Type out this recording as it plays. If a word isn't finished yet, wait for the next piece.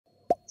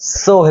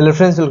So hello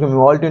friends, welcome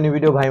you all to a new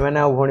video. भाई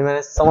मैंने और भोनी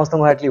मैंने समस्त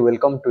को Hartley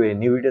welcome to a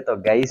new video. तो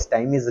guys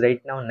time is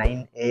right now 9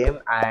 AM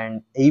and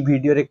A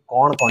video रे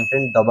कोन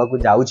content दबा को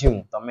जाउछि मु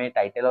तमे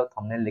टाइटल और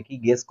थंबनेल देखि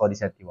गेस करि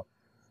सारथिबो।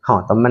 हां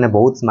तमे माने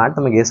बहुत स्मार्ट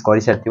तमे गेस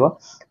करि सारथिबो।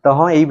 तो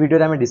हां ए वीडियो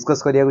रे हम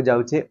डिस्कस करिया को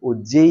जाउछे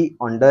ओजेई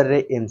अंडर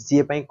रे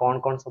एमसीए पई कोन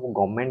कोन सब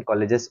गवर्नमेंट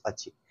कॉलेजेस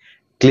अछि।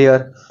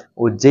 क्लियर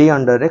ओजेई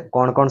अंडर रे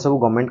कौन कौन सब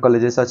गवर्नमेंट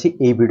कॉलेजेस अच्छी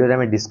ए वीडियो रे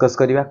हमें डिस्कस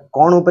करिया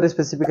कौन ऊपर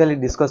स्पेसिफिकली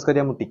डिस्कस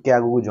करिया मु टिके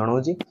आगु को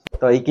जणाउची।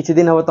 तो ए किछि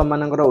दिन हो तम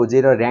मानकर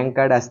ओजेई रो रैंक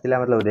कार्ड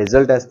आस्तिला मतलब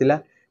रिजल्ट आस्तिला।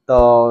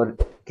 तो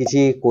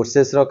किछि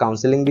कोर्सेस रो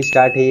काउंसलिंग भी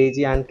स्टार्ट हे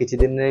जाई एंड किछि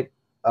दिन रे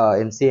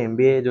एमसीए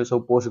एमबीए जो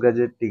सब पोस्ट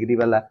ग्रेजुएट डिग्री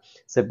वाला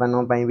से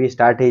पनो पई भी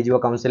स्टार्ट हे जिवो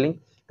काउंसलिंग।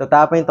 तो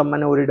ता पई तम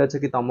माने ओरिड अछि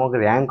कि तम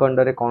रैंक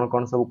अंडर रे कौन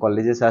कौन सब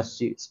कॉलेजेस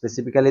आछि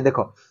स्पेसिफिकली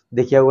देखो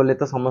देखिया बोले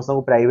तो समस्त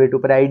को प्राइवेट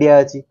ऊपर आईडिया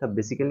अछि। तो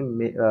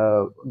बेसिकली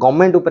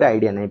गवर्नमेंट ऊपर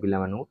आईडिया नै पिला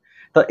मानु।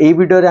 तो ए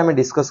वीडियो रे हमें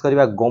डिस्कस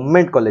करबा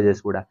गवर्नमेंट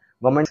कॉलेजेस गुडा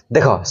गवर्नमेंट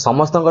देखो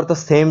समस्तंकर तो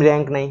सेम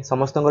रैंक नै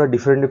समस्तंकर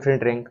डिफरेंट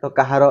डिफरेंट रैंक। तो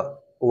कहार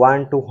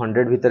 1 to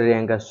 100 भीतर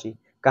रैंक आछि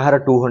कहार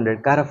 200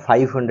 कहार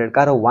 500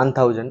 कहार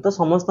 1000। तो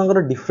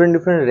समस्तंकर डिफरेंट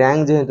डिफरेंट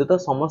रैंक जेहेतु तो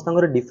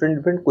समस्तंकर डिफरेंट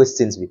डिफरेंट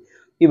क्वेश्चंस भी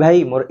कि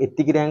भाई मोर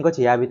एतिकी रैंक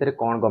अछि या भीतर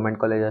कौन गवर्नमेंट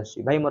कॉलेज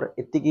आछि भाई मोर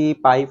एतिकी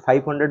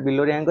 500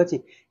 बिलो रैंक अछि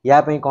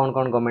या पई कौन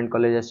कौन गवर्नमेंट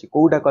कॉलेज आछि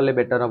कोउटा कॉलेज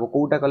बेटर हबो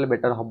कोउटा कॉलेज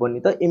बेटर हबोनी।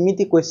 तो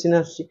एमिति क्वेश्चन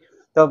आछि।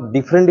 तो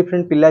डिफरेंट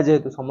डिफरेंट पिला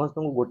जेहेतु समस्त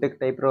को गोटे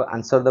टाइप रो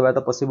आंसर देबा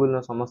तो पॉसिबल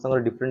न समस्त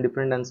डिफरेंट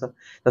डिफरेंट आंसर।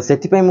 तो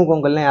सेति पई मु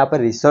कोन करले या पर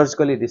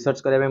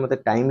रिसर्च करबा मते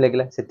टाइम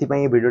लागला सेति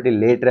पई वीडियो टी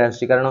लेट रे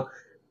आछि कारण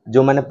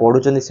जो माने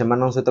पढुचंदी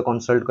सेमान सहित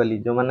कंसल्ट कली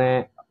जो माने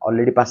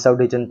ऑलरेडी पास आउट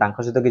होइचन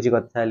तांको सहित किछि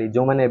कथा हली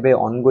जो माने एबे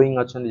ऑनगोइंग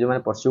अछन जो माने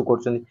परस्यू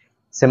करचंदी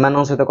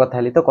सेमान सहित कथा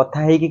हली। तो कथा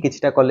है कि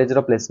किछटा कॉलेज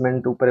रो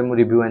प्लेसमेंट ऊपर मु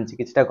review आंची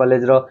किछटा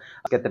college row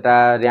केतेटा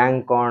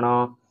rank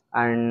cone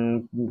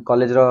and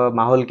college रो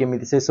माहौल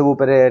केमिति से सब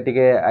ऊपर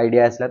टिके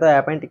आईडिया आसला। तो या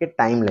पई टिके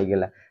टाइम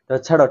लागेला। तो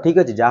छाड़ो ठीक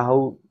अछि जा हो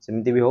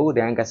सेमिति भी हो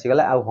रैंक आसी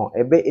गला। आ हां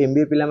एबे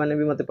एमबीए पिला माने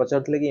भी मते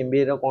पचारथले कि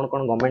एमबीए रो कोन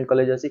कोन गवर्नमेंट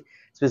कॉलेज अछि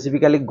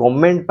स्पेसिफिकली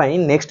गवर्नमेंट पई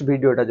नेक्स्ट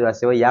वीडियोटा जो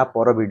आसीबो या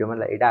पर वीडियो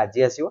मतलब एटा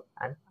आजि आसीबो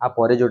एंड आ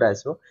परे जोटा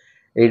आसीबो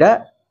एटा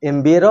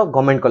एमबीए रो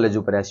गवर्नमेंट कॉलेज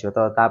ऊपर आसीबो।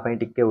 तो ता पई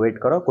टिके वेट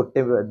करो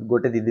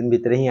गोटे दि दिन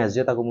भीतर ही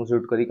आसी ताको मु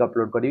शूट करी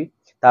अपलोड करी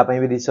ता पई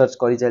भी रिसर्च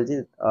करी चलची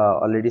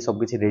ऑलरेडी सब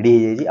किछि रेडी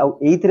हे जाई। आ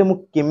एइथरे मु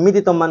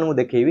केमिति तम मानू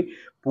देखेबी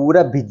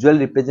पूरा विजुअल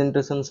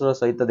रिप्रेजेंटेशंस रो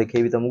सहित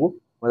देखेबी तुमको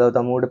मतलब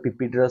तुम गोटे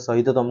पीपीटी रो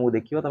सहित तुमको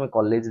देखिबो तुम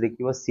कॉलेज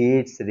देखिबो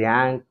सीट्स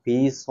रैंक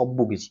फीस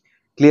सब किछि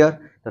क्लियर।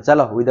 तो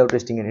चलो without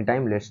wasting any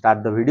time let's start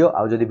the video.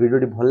 आ जदि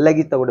वीडियो भल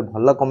लगी तो गोटे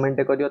भल कमेंट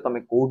करियो तुम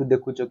कोउठ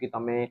देखुचो कि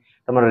तुम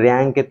तुम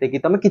रैंक केते कि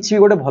तुम किछि भी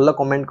गोटे भल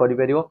कमेंट करि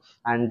परियो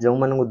एंड जो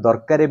मानू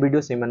दरकार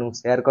वीडियो से मानू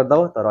शेयर कर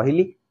दबो। तो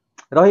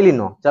रहिली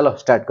नो चलो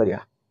स्टार्ट करिया।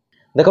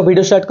 देखो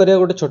वीडियो स्टार्ट करिया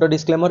गोटे छोटो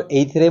डिस्क्लेमर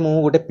एइथरे मु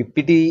गोटे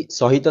पीपीटी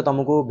सहित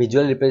तुमको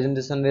विजुअल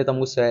रिप्रेजेंटेशन रे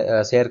तुमको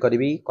शेयर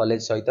करबी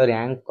कॉलेज सहित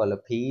rank college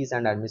fees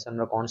and admission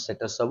row cone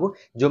status सब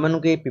जो मानू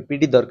के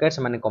पीपीटी दरकार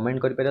से माने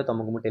कमेंट करि परियो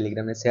तुमको मु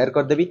टेलीग्राम में शेयर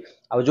कर देबी।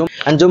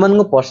 आ जो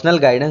मानू पर्सनल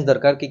गाइडेंस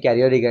दरकार कि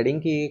कैरियर रिगार्डिंग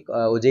कि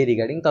ओजेई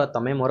रिगार्डिंग तो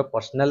तमे मोर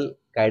पर्सनल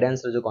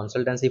गाइडेंस जो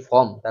कंसल्टेंसी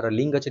फॉर्म तार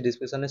लिंक अछि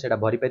डिस्क्रिप्शन में सेटा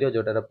भरि परियो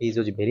जोटार फीस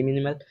होछि very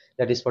minimal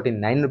that is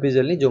 49 rupees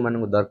only. जो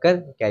मानू दरकार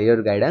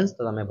कैरियर गाइडेंस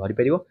तो तमे भरि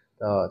परियो।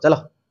 तो चलो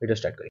वीडियो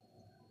स्टार्ट करी।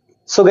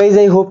 सो गाइज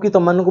आई होप कि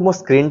तुम मानक मो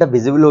स्क्रीन टा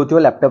विजिबल होतिबो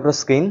लैपटॉप रो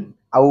स्क्रीन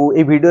आउ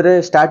ए वीडियो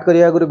रे स्टार्ट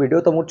करिया गुरु वीडियो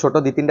तो मु छोटो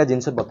दि तीनटा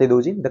जिंस बतै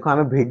दोजी। देखो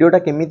हमें वीडियोटा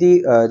केमिति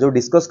जो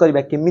डिस्कस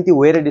करबा केमिति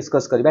वे रे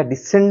डिस्कस करबा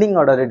डिसेंडिंग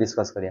ऑर्डर रे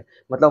डिस्कस करिया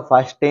मतलब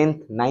first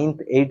 10th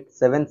 9th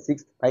 8th 7th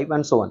 6th 5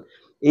 and so on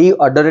AE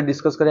order रे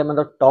डिस्कस करिया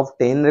मतलब टॉप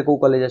 10 रे को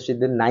कॉलेज आछि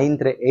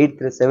 9th रे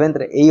 8th रे 7th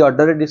रे एई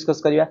ऑर्डर रे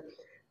डिस्कस करिया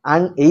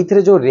एंड 8th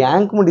रे जो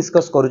रैंक मु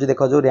डिस्कस करू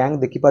देखो जो रैंक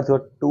देखि पारथो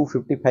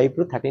 255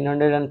 रु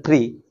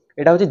 1303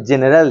 एटा होची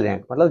जनरल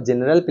रैंक मतलब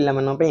जनरल पिला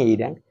मानन पे एई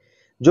रैंक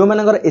जो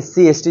मानकर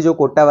एससी एसटी जो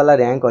कोटा वाला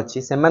रैंक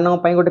अच्छी से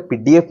गोटे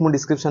पीडीएफ मु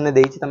डिस्क्रिप्शन में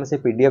देछि तुम से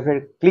पीडीएफ रे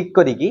क्लिक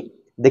करिकी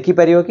देखि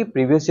परियो कि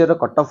previous year row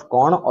cut of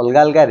cone अलग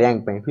अलग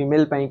रैंक पे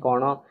फीमेल पे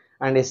कोन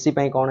एंड एससी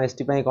पे कोन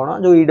एसटी पे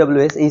कोन जो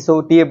ईडब्ल्यूएस ए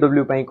सब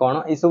टीएफडब्ल्यू पे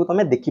कोन ए सब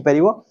तुम देखि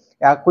परियो।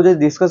 याकू जो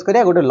डिस्कस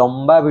करिया गोटे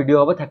लंबा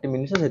वीडियो हबो 30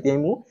 मिनिट्स सेति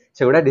मु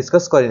सेगुडा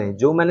डिस्कस करि नै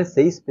जो माने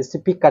सेही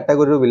स्पेसिफिक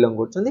कैटेगरी रो बिलोंग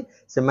करछन्ती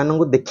से मानन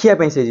को देखिया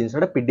पे से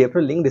जिंसटा पीडीएफ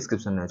रो लिंक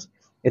डिस्क्रिप्शन में अछि।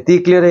 एति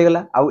क्लियर हे गला।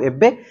 आ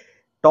एबे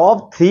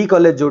टॉप 3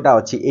 कॉलेज जोटा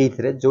अछि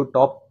एइथरे जो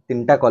टॉप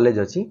 3टा कॉलेज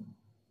अछि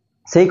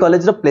सेही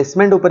कॉलेज रो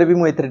प्लेसमेंट ऊपर भी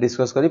मु एथरे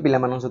डिस्कस करी पिला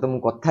मानन सहित मु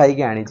कथा है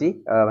कि आनिची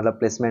मतलब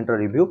प्लेसमेंट रो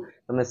रिव्यू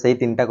तमे सेही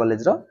 3टा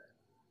कॉलेज रो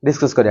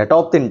डिस्कस करिया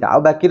टॉप 3टा आ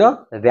बाकी रो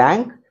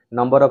rank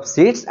number of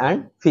seats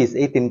and fees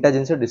A 3टा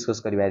jeans discuss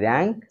करिया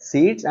rank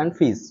seats and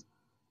fees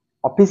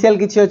official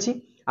किछि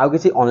अछि आ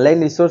किछि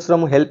ऑनलाइन रिसोर्स रो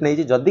मु हेल्प नै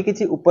छी जदी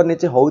किछि ऊपर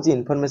नीचे होउची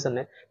इन्फॉर्मेशन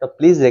ने तो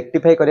प्लीज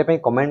रेक्टिफाई करिया पई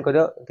कमेंट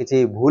करियो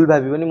किछि भूल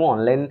भाबिबोनी मु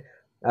ऑनलाइन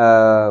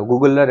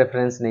गूगल रो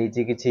रेफरेंस नै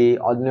छी किछि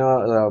अन्य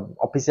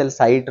ऑफिशियल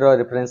साइट रो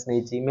रेफरेंस नै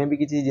छी मे भी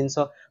किछि जिंस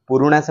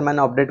पुराना से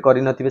माने अपडेट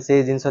करि नथिबे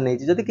से जिंस नै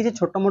छी जदी किछि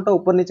छोटो मोटो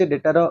ऊपर नीचे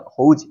डेटा रो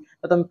होउची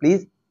तो तुम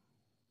प्लीज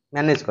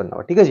मैनेज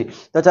करना ठीक अछि।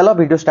 तो चलो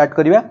वीडियो स्टार्ट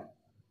करिया।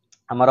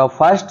 हमारा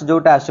फर्स्ट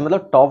जोटा आसी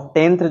मतलब टॉप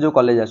 10th रे जो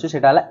कॉलेज आसी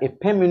सेटा हला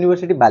एफएम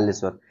यूनिवर्सिटी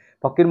बालेश्वर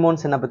फकीर मोहन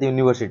सेनापति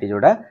यूनिवर्सिटी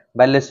जोड़ा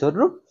बालेश्वर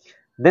रु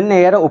देन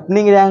यार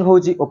ओपनिंग रैंक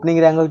होची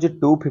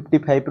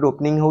 255 रु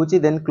ओपनिंग होची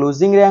देन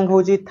क्लोजिंग रैंक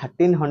होची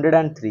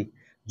 1303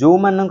 जो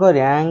मानक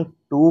रैंक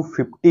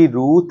 250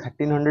 रु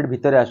 1300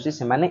 भितर आसी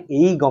से माने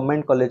एई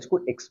गवर्नमेंट कॉलेज को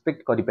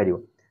एक्सपेक्ट करि परियो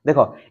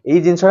देखो एई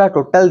जिंसडा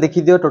टोटल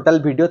देखि दियो टोटल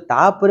वीडियो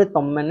तापरे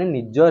तुम माने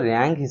निज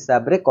रैंक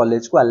हिसाब रे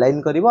कॉलेज को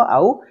अलाइन करिवो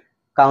आउ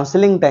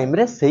काउंसलिंग टाइम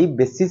रे सही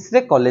बेसिस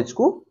रे कॉलेज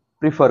को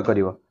प्रिफर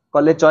करिवो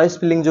कॉलेज चॉइस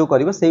फिलिंग जो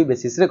करिवो सही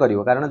बेसिस रे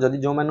करिवो कारण जदी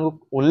जो मानन को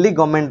ओनली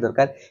गवर्नमेंट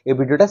दरकार ए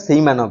वीडियोटा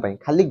सही मानन पई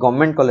खाली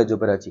गवर्नमेंट कॉलेज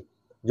ऊपर अछि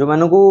जो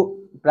मानन को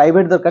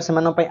प्राइवेट दरकार से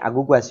मानन पई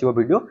आगु को आसीबो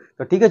वीडियो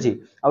तो ठीक अछि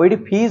आ एडी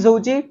फीस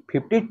होची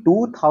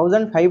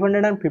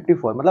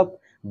 52554 मतलब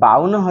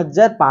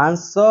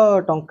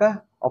 52500 टंका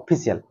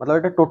ऑफिशियल मतलब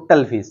एटा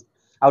टोटल फीस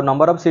आउ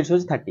नंबर ऑफ सीट्स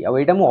होची 30 आ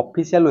एटा मु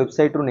ऑफिशियल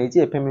वेबसाइट रु नैची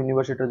एफएम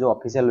यूनिवर्सिटी जो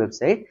ऑफिशियल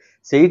वेबसाइट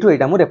सेइठु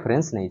एटा मु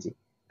रेफरेंस नैची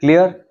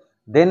क्लियर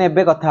देन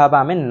एबे कथा हबा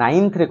हमें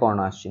 9th रे कोन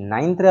आछि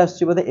 9th रे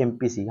आछि बोले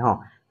एमपीसी हां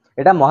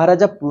एटा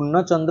महाराजा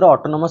पूर्णचंद्र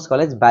ऑटोनोमस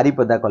कॉलेज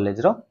बारीपदा कॉलेज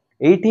रो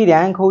एठी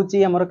रैंक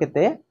होची हमर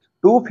केते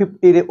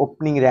 250 रे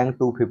ओपनिंग रैंक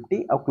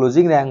 250 और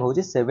क्लोजिंग रैंक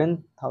होची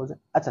 7000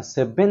 अच्छा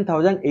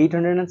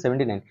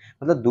 7879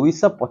 मतलब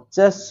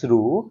 250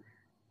 रु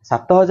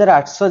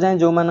 7800 जाए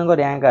जो मानक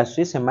रैंक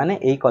आसी से माने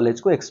एई कॉलेज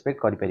को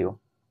एक्सपेक्ट करि परियो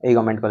एई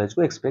गवर्नमेंट कॉलेज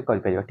को एक्सपेक्ट करि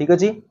परियो ठीक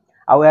अछि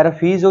आ यार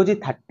फीस होची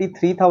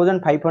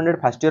 33500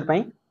 फर्स्ट ईयर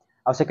पई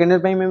आ सेकंड ईयर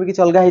पई मे भी कि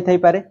चलगा हेइ थाई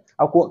पारे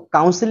आ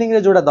काउंसलिंग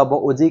रे जोडा दबो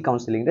ओजेई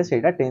काउंसलिंग रे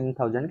सेटा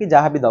 10000 कि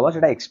जहां भी दबो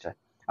सेटा extra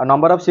uh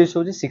number of seats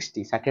होची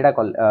 60 टा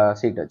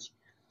सीट अछि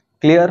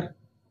क्लियर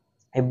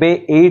एबे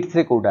 8th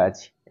रे कोडा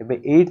अछि एबे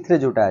 8th रे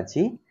जोटा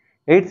अछि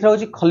 8th रे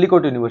होची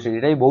खल्लीकोट यूनिवर्सिटी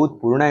एटा बहुत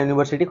पुराना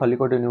यूनिवर्सिटी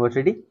खल्लीकोट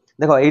यूनिवर्सिटी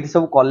देखो एठी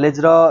सब कॉलेज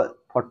रो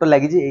फोटो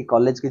लागि जे ए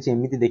कॉलेज किछ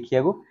एमिति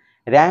देखिया को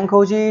रैंक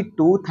होची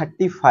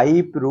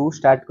 235 रु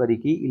स्टार्ट करी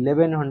की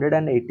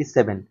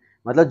 1187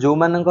 मतलब जो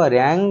मानक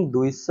रैंक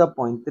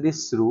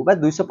 235 रु बा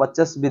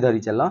 250 भी धरी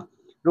चलो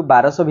रु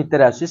 1200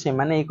 भीतर आसी से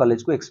माने ए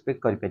कॉलेज को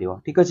एक्सपेक्ट करि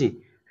परियो ठीक अछि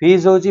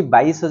फीस होची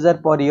 22000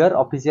 per year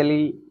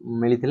officially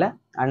मिलिथिला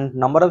and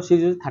number of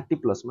seats 30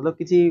 plus मतलब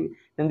किछि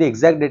तंदी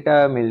एग्जैक्ट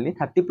डेटा मिलनी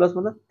 30 प्लस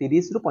मतलब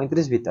 30 रु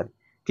 35 भीतर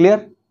क्लियर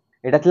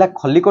एटा थिला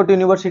खल्लीकोट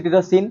यूनिवर्सिटी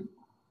रो सीन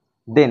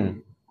देन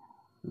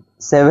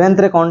 7th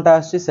रे कोनटा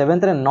आसी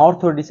 7th रे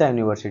नॉर्थ ओडिशा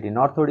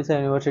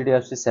यूनिवर्सिटी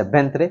आसी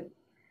 7th रे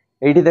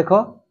एठी देखो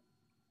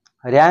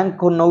रैंक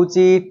को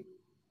नौची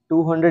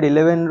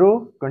 211 रु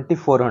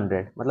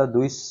 2400 मतलब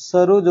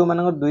 200 रु जो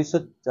मानक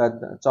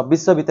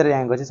 224 भीतर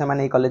रैंक अछि से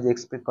माने ए कॉलेज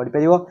एक्सपेक्ट करि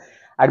परियो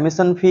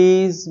एडमिशन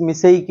फीस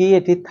मिसई की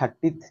एठी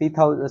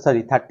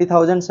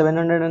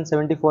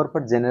 30774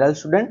 फॉर जनरल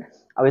स्टूडेंट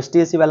आ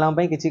एसटीएससी वाला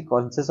पई किछि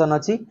कंसेशन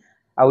अछि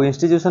आ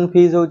इंस्टीट्यूशन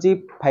फीस होची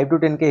 5 to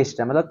 10 के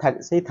एक्स्ट्रा मतलब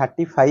से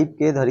 35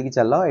 के धरि की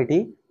चलो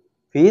एठी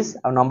fees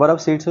uh number of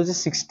seats होची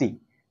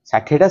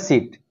 60 टा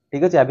सीट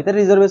ठीक अछि आ भीतर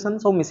रिजर्वेशन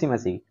सब मिसी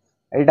मासी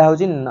एटा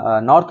होची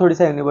नॉर्थ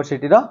ओडिशा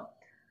यूनिवर्सिटी रो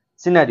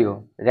सिनेरियो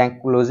रैंक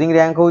क्लोजिंग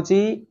रैंक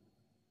होची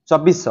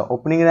 2400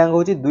 ओपनिंग रैंक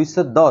होची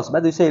 210 बा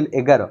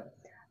 211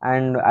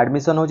 एंड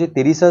एडमिशन होची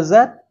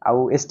 30000 आ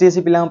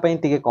एसटीएससी पिला पई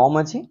टिके कम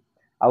अछि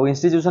आ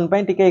इंस्टीट्यूशन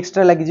पई टिके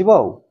एक्स्ट्रा लागि जिवो आ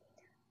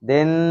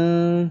देन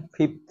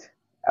 5th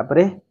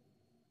अपरे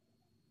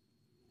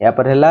या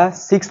पर हला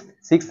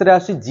 6th रे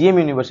आसी जीएम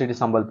यूनिवर्सिटी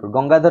संबलपुर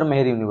गंगाधर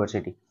मेहर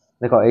यूनिवर्सिटी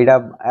देखो एडा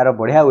यार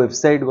बढ़िया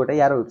वेबसाइट गोटे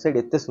यार वेबसाइट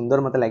एते सुंदर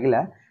मते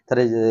लागिला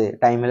थरे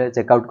टाइम हेले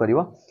चेक आउट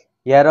करिवो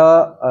यार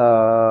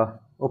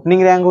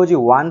ओपनिंग रैंक होची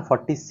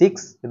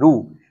 146 रु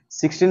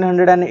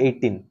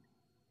 1618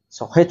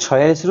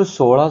 146 रु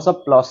 1600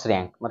 प्लस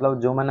रैंक मतलब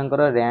जो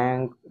मानकर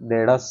रैंक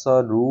 150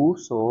 रु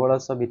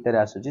 1600 भीतर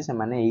आसुची से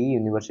माने ई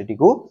यूनिवर्सिटी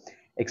को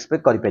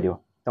एक्सपेक्ट करि परियो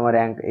तम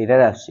रैंक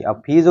एरा आसी आ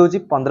फीस होची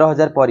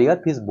 15000 पर ईयर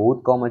फीस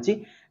बहुत कम अछि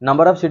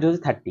नंबर ऑफ सीट होची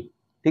 30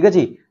 ठीक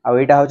अछि आ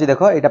एटा होची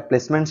देखो एटा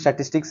प्लेसमेंट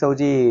स्टैटिस्टिक्स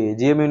होची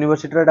जीएम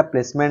यूनिवर्सिटी रो एटा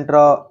प्लेसमेंट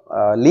रो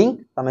लिंक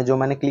तमे जो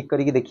माने क्लिक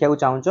करी कि देखिया को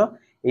चाहूचो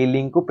ए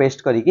लिंक को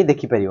पेस्ट करी कि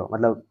देखि परियो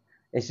मतलब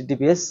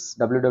https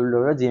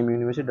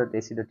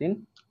www.gmuniversity.ac.in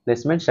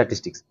प्लेसमेंट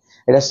स्टैटिस्टिक्स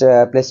एटा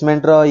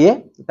प्लेसमेंट रो ये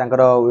तांकर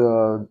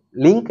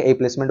लिंक ए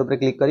प्लेसमेंट ऊपर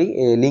क्लिक करी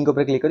ए लिंक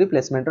ऊपर क्लिक करी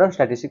प्लेसमेंट रो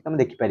स्टैटिस्टिक्स तमे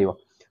देखि परियो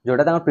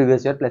जोटा तांकर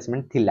प्रीवियस ईयर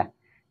प्लेसमेंट थिला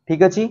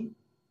ठीक अछि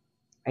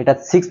एटा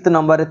 6th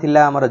नंबर रे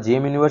थिला हमर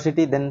जीएम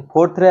यूनिवर्सिटी देन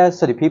 4th रे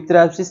सॉरी 5th रे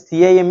आछि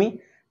सीआईएमई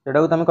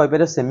जोटा को तमे कहि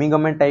परियो semi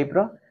government type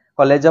row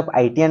college of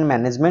IT and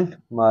management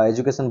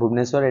education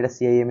Bhubaneswar एटा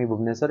सीआईएमई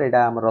भुवनेश्वर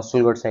एटा हमर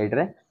रसुलगढ़ साइड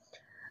रे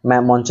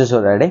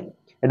मंचेश्वर आडे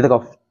एटा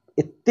देखो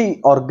एत्ती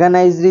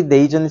ऑर्गेनाइज्ड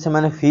देई जन से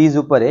माने फीस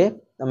ऊपर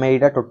तमे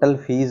एटा टोटल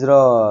फीस रो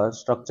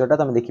स्ट्रक्चर ता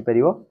तमे देखि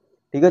परियो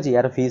ठीक अछि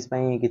यार फीस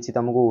पई किछि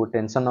तुमको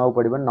टेंशन न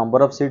पड़िबो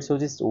नंबर ऑफ सीट्स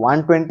होची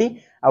 120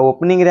 आ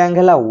ओपनिंग रैंक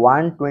हला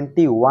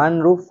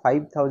 121 रु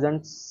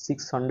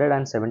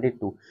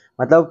 5672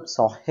 मतलब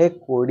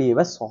 120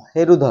 बा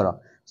 100 रु धर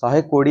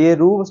 120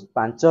 रु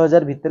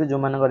 5000 भीतर जो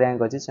मानक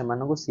रैंक अछि से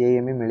मानको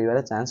सीआईएमई मिलिबार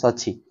चांस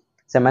अछि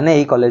से माने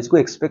एई कॉलेज को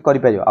एक्सपेक्ट करि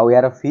परियो आ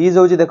यार फीस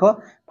होची देखो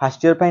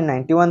फर्स्ट ईयर पई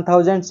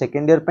 91000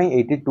 सेकंड ईयर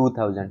पई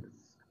 82000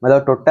 मतलब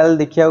टोटल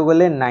देखिया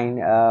गले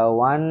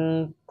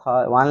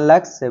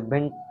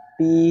 1,70,000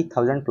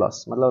 70,000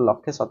 प्लस मतलब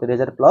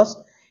 1,70,000 प्लस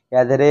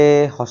या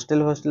देरे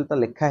हॉस्टल हॉस्टल तो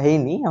लिखा है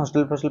नहीं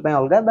हॉस्टल हॉस्टल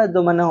अलग बा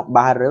जो मैंने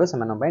बाहर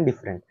रहे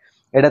डिफरेंट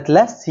एटा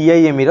थिला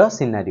सीआईएमई रो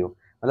सिनारियो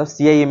मतलब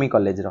सीआईएमई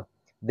कॉलेज रो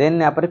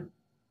देन यहाँ पर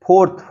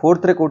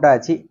फोर्थ रे कोटा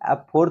अछि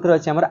फोर्थ रे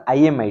अछि हमर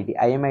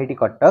आईएमआईटी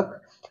Cuttack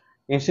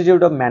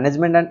institute of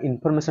management and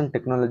information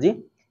technology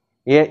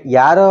ये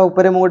यार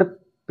ऊपर मु गोटे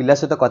पिला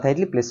सहित कथा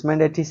हेतली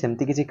प्लेसमेंट एठी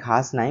सेमती किसी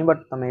खास नाही बट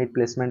तमे ए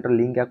प्लेसमेंट रो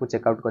लिंक याकू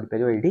चेकआउट कर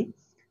परियो एठी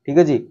ठीक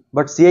अछि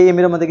बट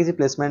सीआईएमई रो मते किसी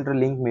प्लेसमेंट रो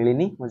लिंक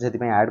मिलिनी मुझे सेति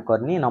पय ऐड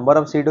करनी नंबर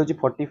ऑफ सीट होची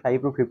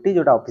 45 रू 50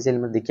 जोटा ऑफिशियल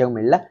में देखिया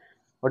मिलला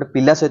गोटे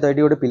पिला सहित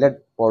एठी गोटे पिला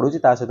पढुची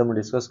ता सहित मु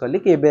डिस्कस करली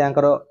कि एबे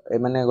यांकर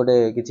माने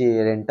गोटे किछि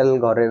रेंटल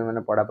घरे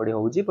माने पढा पढी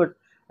होउची बट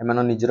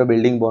एमानो निजरो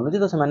बिल्डिंग बनुची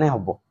तो से माने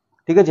हबो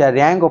ठीक अछि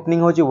रैंक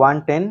ओपनिंग होची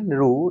 110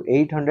 रू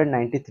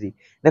 893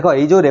 देखो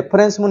ये जो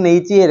रेफरेंस मु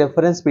नेची ये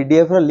रेफरेंस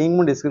पीडीएफ रो लिंक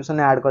मु डिस्क्रिप्शन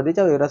में ऐड कर दी छ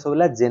एरा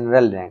सबला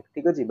जनरल रैंक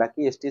ठीक अछि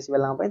बाकी एसटीएससी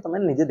वाला पय तमे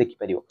निजे देखि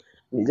परियो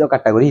निजो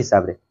कैटेगरी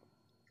हिसाब रे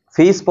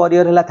फीस पर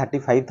ईयर हला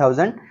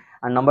 35,000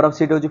 एंड नंबर ऑफ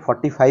सीट होची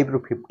 45 रू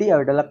 50 आ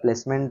एटाला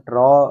प्लेसमेंट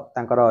रो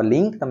तांकर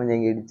लिंक तमे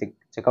जाई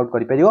चेक आउट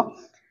करि परियो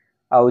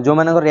आ जो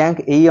मानकर रैंक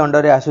एई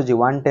अंडर रे आसुची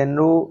 110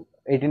 रू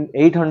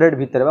 800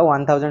 भितर बा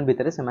 1000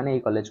 भितर से माने ए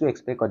कॉलेज को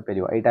एक्सपेक्ट कर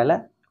परियो एटा हला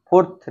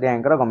फोर्थ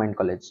रैंक रो गवर्नमेंट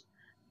कॉलेज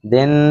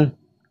देन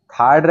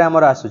थर्ड रे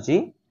हमर आसुची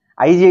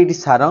आईजीआईटी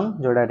सारंग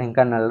जोडा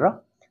ढेंकानाल रो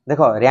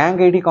देखो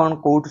रैंक एठी कोन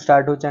कोट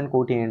स्टार्ट होची एंड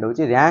कोट एंड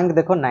होची रैंक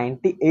देखो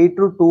 98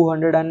 रू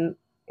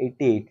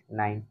 288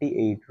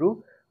 98 रू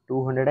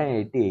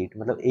 288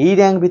 मतलब एई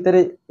रैंक भितर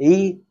एई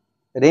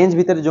रेंज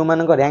भितर जो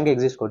मानक रैंक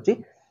एग्जिस्ट करची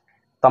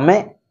तमे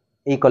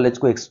ए कॉलेज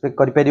को एक्सपेक्ट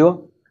कर परियो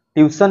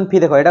ट्यूशन फी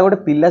देखो एटा गोटे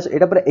पिला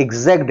एटा पूरा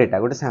एग्जैक्ट डेटा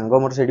गोटे सांगो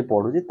मोर सेठी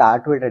पढुची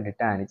ताठो एटा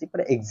डेटा आनिची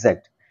पूरा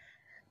एग्जैक्ट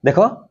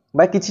देखो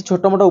भाई किसी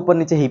छोटो मोटो ऊपर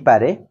नीचे ही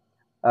पारे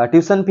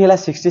ट्यूशन फी है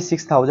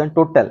 66,000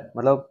 टोटल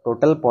मतलब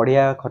टोटल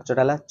पढ़िया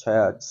खर्चटा है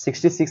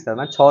 66,000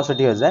 मतलब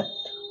 66,000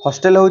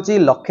 हॉस्टल होची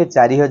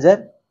 1,04,000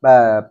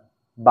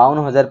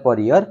 52,000 per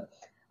year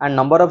and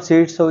number of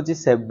seats होची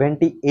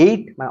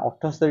 78 मतलब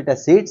 78 टा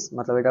सीट्स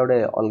मतलब एटा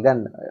गोटे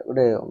अलग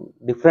गोटे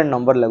डिफरेंट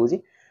नंबर लगुची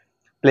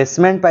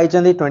प्लेसमेंट पाई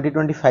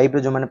 2025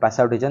 जो मैंने पास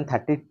आउट होइछन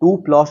 32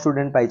 प्लस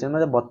स्टूडेंट पाई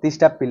मतलब 32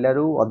 टा पिला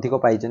रु अधिक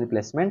पाई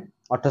प्लेसमेंट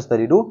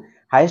 78 रु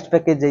हाईएस्ट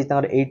पैकेज जाई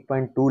तांगर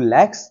 8.2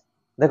 लाख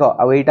देखो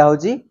आ एटा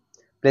होची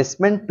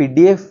प्लेसमेंट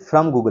पीडीएफ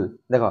फ्रॉम गूगल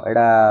देखो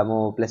एटा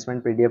मो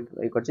प्लेसमेंट पीडीएफ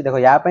करछि देखो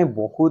या पई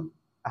बहुत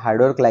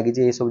हार्ड वर्क लागि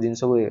जे ए सब जिंस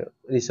सब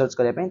रिसर्च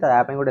करे पई त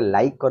या पई गोटे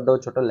लाइक कर दो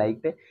छोटो लाइक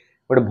टे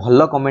गोटे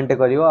भलो कमेंट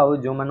करियो आ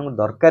जो मानू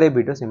दरकार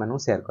वीडियो से मानू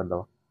शेयर कर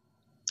दो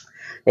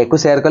एको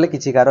शेयर कले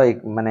किछि कार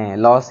माने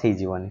लॉस हे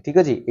जीवनी ठीक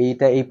अछि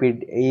एटा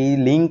ए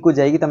लिंक को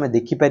जाई कि तमे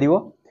देखि परिवो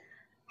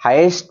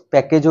हाईएस्ट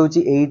पैकेज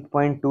होची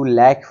 8.2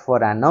 लाख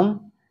फॉर एनम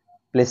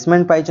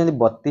प्लेसमेंट पाई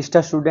 32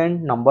 टा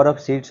स्टूडेंट नंबर ऑफ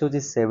सीट्स होची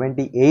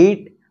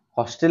 78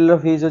 हॉस्टल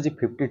फीस होची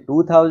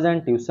 52,000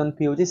 ट्यूशन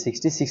फी होची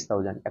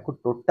 66,000 याको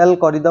टोटल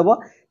करि दबो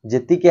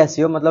जेति के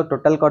आसीयो मतलब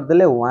टोटल कर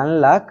देले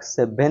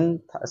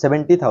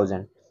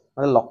 1,70,000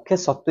 मतलब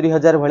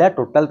 1,70,000 भलिया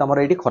टोटल तमर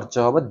एठी खर्च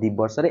होबो 2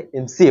 वर्ष रे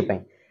एमसीए पई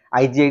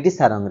आईजीआईटी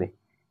सारंग रे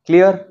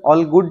क्लियर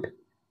ऑल गुड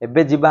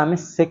एबे जिबा हमें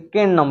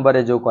सेकंड नंबर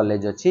रे जो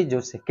कॉलेज अछि जो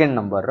सेकंड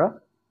नंबर रो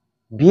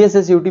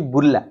बीएसएसयूटी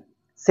बुर्ला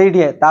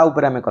सेठी ता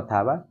ऊपर हमें कथा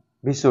हबा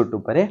विशोट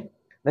ऊपर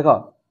देखो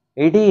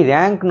एठी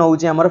रैंक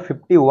नउची हमर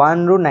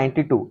 51 रु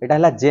 92 एटा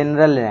हला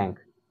जनरल रैंक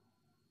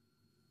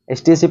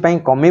एसटीएससी पई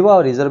कमिबो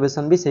और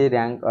रिजर्वेशन भी से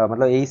रैंक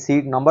मतलब ए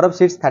सीट नंबर ऑफ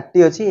सीट्स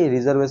 30 अछि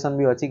रिजर्वेशन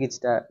भी अछि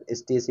किछटा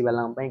एसटीएससी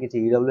वाला पई किछि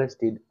ईडब्ल्यूएस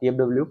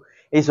टीएफडब्ल्यू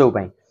ए सब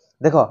पई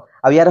देखो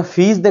अब यार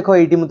फीस देखो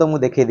एटी मु तुमको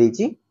देखे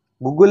देछि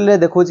गूगल रे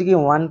देखो कि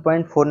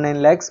 1.49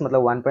 लाख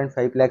मतलब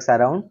 1.5 लाख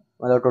अराउंड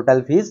मतलब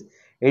टोटल फीस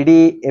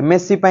एडी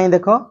एमएससी पई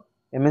देखो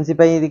एमएससी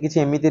पई किछि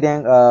एमिति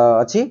रैंक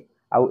अछि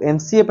आ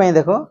एमसीए पई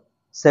देखो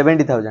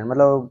 70,000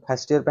 मतलब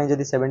फर्स्ट ईयर पई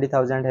जदी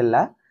 70,000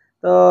 हैला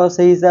तो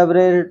सही हिसाब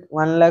रे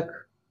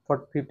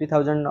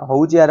 1,50,000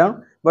 होउची अराउंड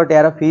बट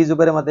यार फीस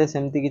ऊपर मते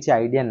सेमती किछि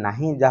आईडिया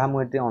नाही जहा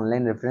मु एटी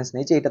ऑनलाइन रेफरेंस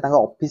नै छि एटा ताका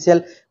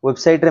ऑफिशियल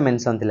वेबसाइट रे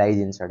मेंशन थिला ई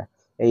जिंसडा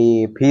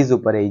ए फीस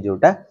ऊपर ए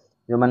जोटा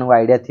जो मानन को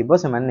आईडिया थिबो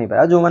से माने नै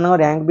पारा जो मानन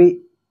रैंक भी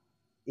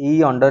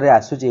ई अंडर रे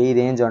आसुची ए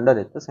रेंज अंडर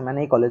रे तो से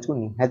माने ए कॉलेज को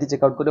निहाती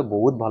चेक आउट करे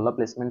बहुत भलो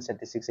प्लेसमेंट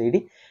स्टैटिस्टिक्स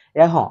एडी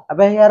या हां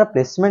अबे यार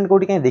प्लेसमेंट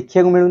कोडी के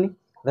देखिया को मिलुनी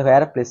देखो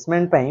यार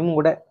प्लेसमेंट पई मु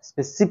गोटा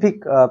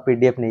स्पेसिफिक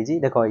पीडीएफ नै जी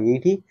देखो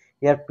एठी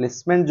यार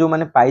प्लेसमेंट जो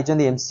माने पाई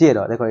चंदी एमसीए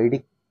रो देखो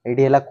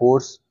एठी हला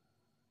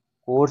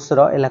कोर्स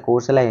रो एला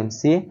कोर्स हला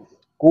एमसीए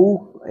को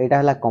एटा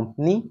हला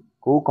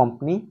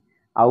कंपनी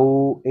आउ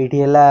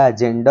एठी हला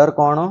जेंडर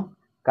कोन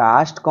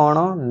कास्ट कोन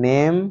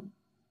नेम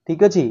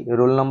ठीक अछि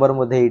रोल नंबर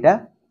मध्ये एटा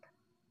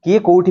किए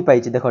कोठी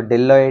पाइछि देखो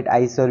डेलोइट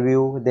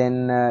आईसरव्यू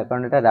देन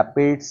कोन एटा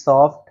rapid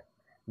soft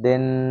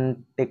then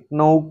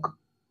टेक्नोक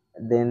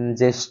then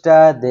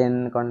जेस्टा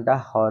then कोनटा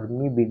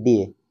हर्मी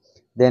BDA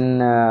then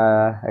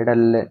एटा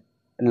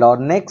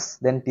लॉर्नेक्स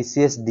देन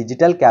टीसीएस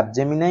डिजिटल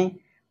कैपजेमिनी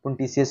पुन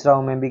टीसीएस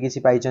रो मे भी किछि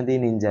पाइचंती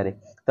निंजा रे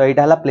तो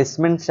एटा हला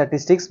प्लेसमेंट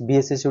स्टैटिस्टिक्स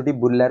बीएसएसयूटी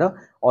बुल्लार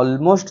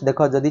ऑलमोस्ट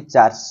देखो जदी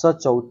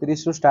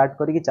 434 रु स्टार्ट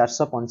करी कि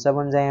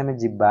 455 जाय हमें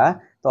जिबा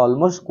तो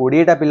ऑलमोस्ट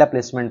 20 टा पिला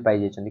प्लेसमेंट पाइ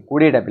जेचंती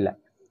 20 टा पिला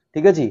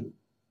ठीक अछि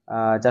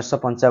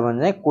 455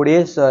 जाय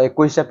 20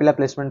 21 टा पिला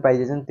प्लेसमेंट पाइ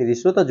जेचन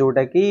 30 रु तो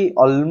जोटा कि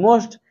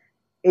ऑलमोस्ट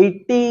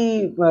 80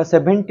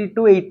 70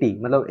 टू 80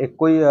 मतलब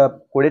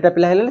 20 टा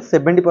पिला हेले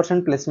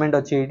 70% प्लेसमेंट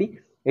अछि एटी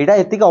एटा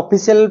एतिक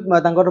ऑफिशियल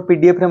तांकर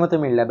पीडीएफ रे मते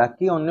मिलला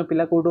बाकी अन्य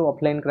पिला कोटो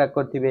ऑफलाइन क्रैक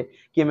करथिबे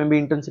कि एमएमबी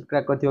इंटर्नशिप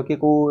क्रैक करथिबो कि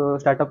को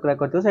स्टार्टअप क्रैक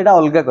करथिबो सेटा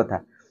अलगा कथा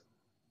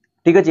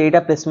ठीक अछि एटा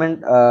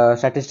प्लेसमेंट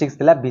स्टैटिस्टिक्स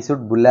थिला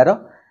बिसुट बुल्लार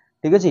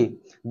ठीक अछि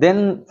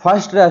देन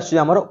फर्स्ट रे आछि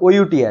हमर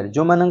ओयूटीआर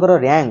जो मानकर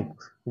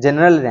रैंक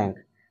जनरल रैंक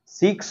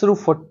 6 रु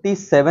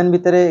 47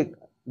 भितरे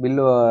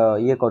बिलो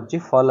ये करछि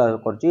फॉल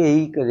करछि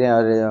एई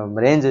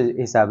रेंज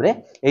हिसाब रे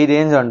एई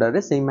रेंज अंडर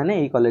रे सेई माने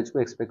एई कॉलेज को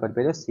एक्सपेक्ट कर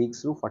परियो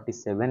 6 रु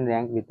 47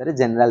 रैंक भितरे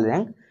जनरल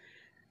रैंक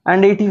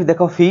एंड एटी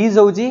देखो फीस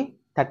होउची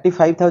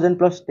 35000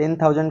 प्लस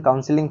 10000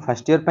 काउंसलिंग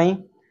फर्स्ट ईयर पई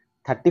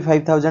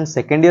 35000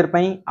 सेकंड ईयर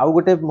पई आउ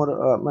गोटे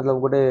मतलब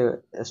गोटे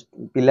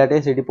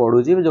पिलाटे सेठी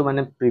पढुची जो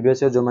माने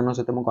प्रीवियस ईयर जो मानो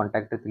सते मो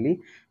कांटेक्ट थिली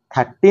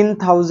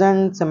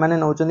 13000 से माने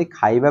नौचंदी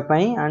खाइबा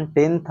पई एंड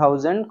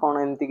 10000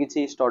 कोन एमती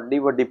किछि स्टडी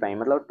बॉडी पई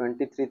मतलब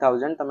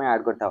 23000 तमे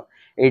ऐड करथाओ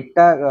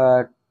एटा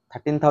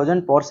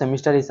 13000 पर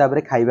सेमिस्टर हिसाब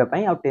रे खाइबा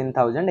पई आ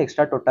 10000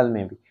 एक्स्ट्रा टोटल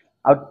में भी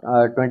आ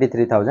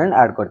 23000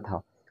 ऐड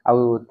करथाओ आ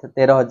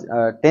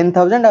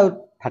 10000 आ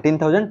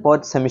 13000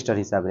 पर सेमिस्टर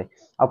हिसाब रे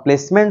आ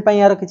प्लेसमेंट पई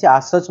यार किछि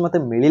आसच मते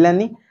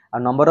मिलिलानी आ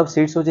नंबर ऑफ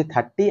सीट्स होची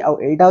 30 आ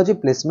एटा होची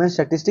प्लेसमेंट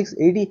स्टैटिस्टिक्स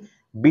एटी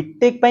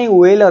बीटेक पई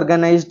वेल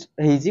ऑर्गेनाइज्ड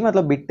हेजी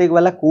मतलब बीटेक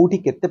वाला कोठी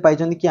केते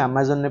पाइचंदी कि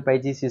अमेज़न ने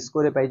पाइची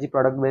सिस्को रे पाइची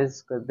प्रोडक्ट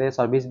बेस केते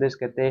सर्विस बेस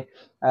केते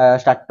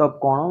स्टार्टअप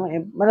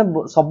कोन माने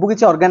सब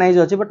किछि ऑर्गेनाइज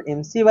अछि बट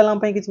एमसी वाला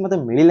पई किछि मते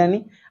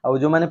मिलिलानी आ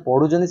जो माने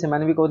पढुचंदी से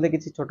माने भी कहले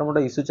किछि छोटा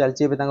मोटा इशू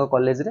चलची एबे तांको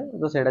कॉलेज रे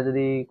तो सेटा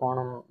जदी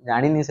कोन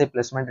जानिनी से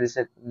प्लेसमेंट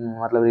रिसर्च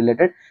मतलब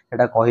रिलेटेड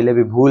सेटा कहिले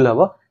भी भूल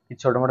हबो कि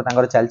छोटा मोटा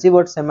तांकर चलची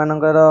बट से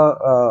मानकर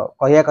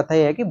कहिया कथा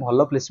है कि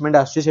भलो प्लेसमेंट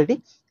आछी सेठी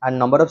एंड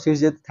नंबर ऑफ सीट्स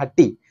जे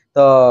 30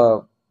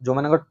 तो जो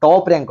मानकर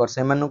टॉप रैंकर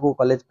से मानन को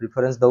कॉलेज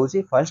प्रेफरेंस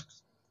दउची फर्स्ट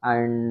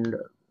एंड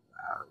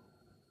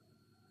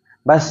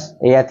बस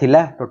एया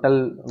थिला टोटल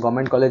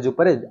गवर्नमेंट कॉलेज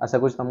ऊपर आशा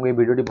करू तुमको ये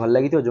वीडियो भल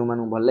लगी जो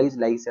मानु भल लगी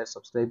लाइक शेयर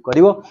सब्सक्राइब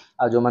करिवो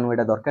आ जो मानु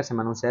एटा दरकार से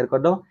मानु शेयर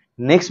कर दो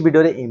नेक्स्ट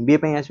वीडियो रे एमबीए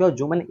पई आसीबो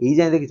जो माने एई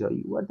जाय देखिछो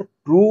you are the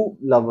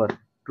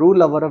true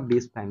lover of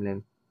this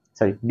timeline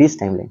sorry this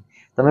timeline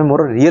तमे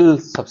more real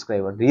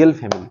subscriber real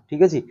family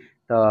ठीक अछि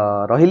तो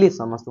रहिली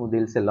समस्त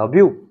दिल से लव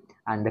यू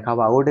एंड देखा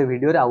आउ गोटे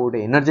वीडियो रे आउ गोटे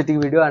energetic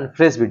video and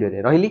fresh video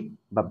रे रहिली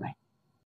बाय बाय।